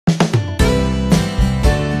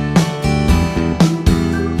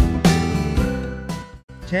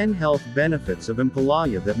10 health benefits of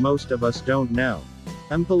Ampalaya that most of us don't know.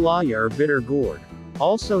 Ampalaya or bitter gourd,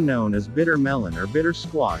 also known as bitter melon or bitter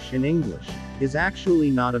squash in English, is actually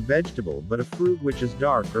not a vegetable but a fruit which is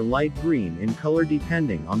dark or light green in color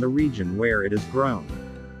depending on the region where it is grown.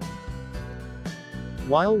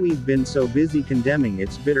 While we've been so busy condemning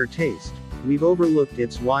its bitter taste, we've overlooked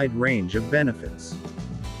its wide range of benefits.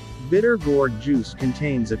 Bitter gourd juice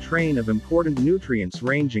contains a train of important nutrients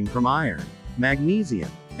ranging from iron, magnesium,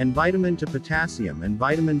 and vitamin to potassium and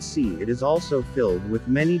vitamin C. It is also filled with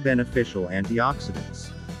many beneficial antioxidants.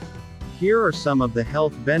 Here are some of the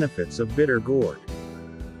health benefits of bitter gourd.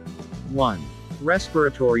 1.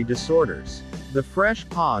 Respiratory disorders. The fresh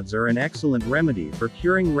pods are an excellent remedy for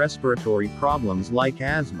curing respiratory problems like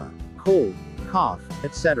asthma, cold, cough,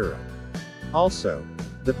 etc. Also,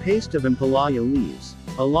 the paste of Ampalaya leaves,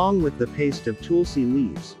 along with the paste of tulsi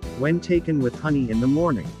leaves, when taken with honey in the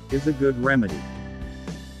morning, is a good remedy.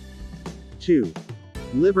 2.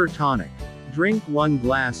 Liver tonic. Drink 1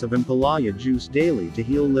 glass of Ampalaya juice daily to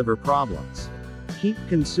heal liver problems. Keep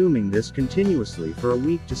consuming this continuously for a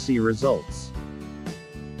week to see results.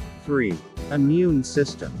 3. Immune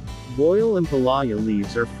system. Boil Ampalaya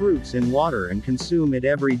leaves or fruits in water and consume it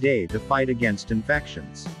every day to fight against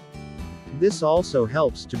infections. This also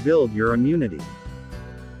helps to build your immunity.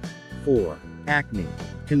 4. Acne.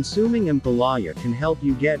 Consuming Ampalaya can help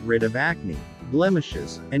you get rid of acne,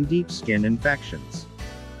 blemishes, and deep skin infections.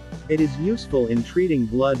 It is useful in treating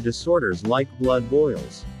blood disorders like blood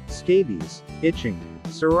boils, scabies, itching,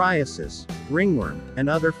 psoriasis, ringworm, and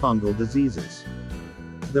other fungal diseases.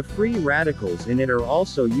 The free radicals in it are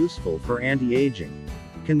also useful for anti-aging.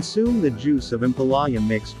 Consume the juice of Ampalaya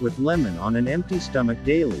mixed with lemon on an empty stomach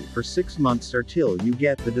daily for 6 months or till you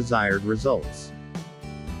get the desired results.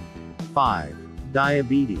 5.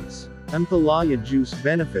 Diabetes. Ampalaya juice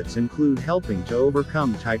benefits include helping to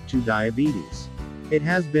overcome type 2 diabetes. It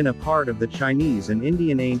has been a part of the Chinese and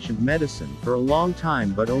Indian ancient medicine for a long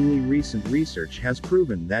time, but only recent research has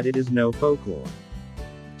proven that it is no folklore.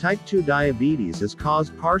 Type 2 diabetes is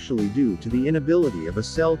caused partially due to the inability of a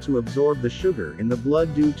cell to absorb the sugar in the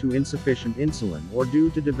blood due to insufficient insulin or due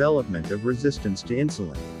to development of resistance to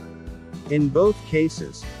insulin. In both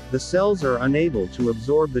cases, the cells are unable to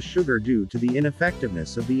absorb the sugar due to the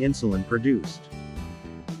ineffectiveness of the insulin produced.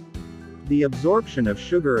 The absorption of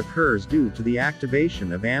sugar occurs due to the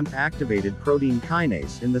activation of AMP-activated protein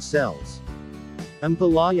kinase in the cells.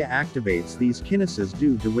 Ampalaya activates these kinases,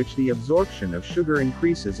 due to which the absorption of sugar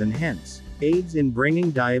increases and hence, aids in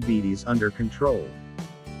bringing diabetes under control.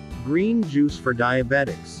 Green juice for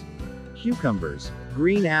diabetics. Cucumbers,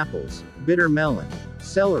 green apples, bitter melon,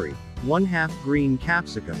 celery, 1/2 green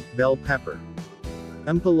capsicum, bell pepper.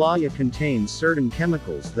 Ampalaya contains certain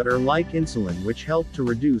chemicals that are like insulin which help to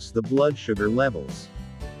reduce the blood sugar levels.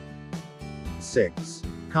 6.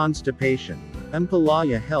 Constipation.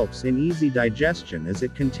 Ampalaya helps in easy digestion as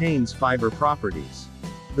it contains fiber properties.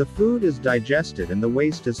 The food is digested and the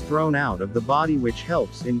waste is thrown out of the body, which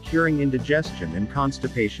helps in curing indigestion and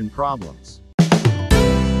constipation problems.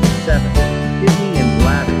 7. Kidney and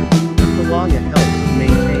bladder. Ampalaya helps to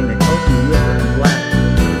maintain a healthy liver and bladder.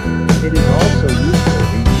 It is also useful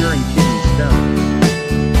in curing kidney stones.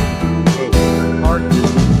 8. Heart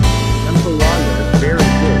disease. Ampalaya is very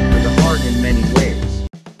good for the heart in many ways.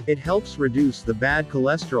 It helps reduce the bad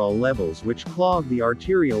cholesterol levels which clog the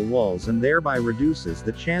arterial walls and thereby reduces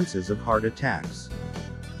the chances of heart attacks.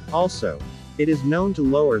 Also, it is known to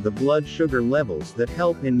lower the blood sugar levels that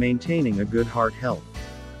help in maintaining a good heart health.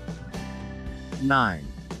 9.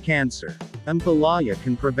 Cancer. Ampalaya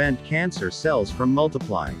can prevent cancer cells from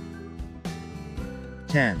multiplying.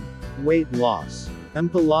 10. Weight loss.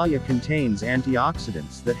 Ampalaya contains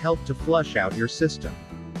antioxidants that help to flush out your system.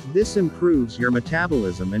 This improves your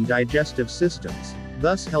metabolism and digestive systems,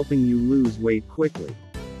 thus helping you lose weight quickly.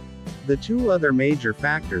 The 2 other major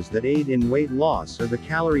factors that aid in weight loss are the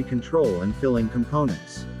calorie control and filling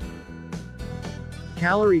components.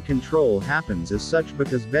 Calorie control happens as such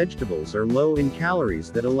because vegetables are low in calories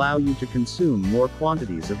that allow you to consume more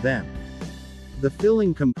quantities of them. The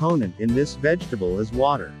filling component in this vegetable is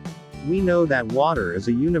water. We know that water is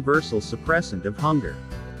a universal suppressant of hunger.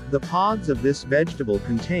 The pods of this vegetable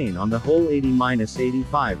contain on the whole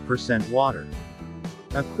 80–85% water.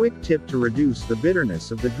 A quick tip to reduce the bitterness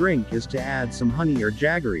of the drink is to add some honey or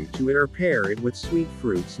jaggery to it or pair it with sweet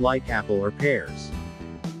fruits like apple or pears.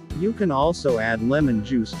 You can also add lemon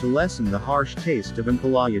juice to lessen the harsh taste of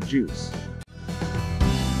Ampalaya juice.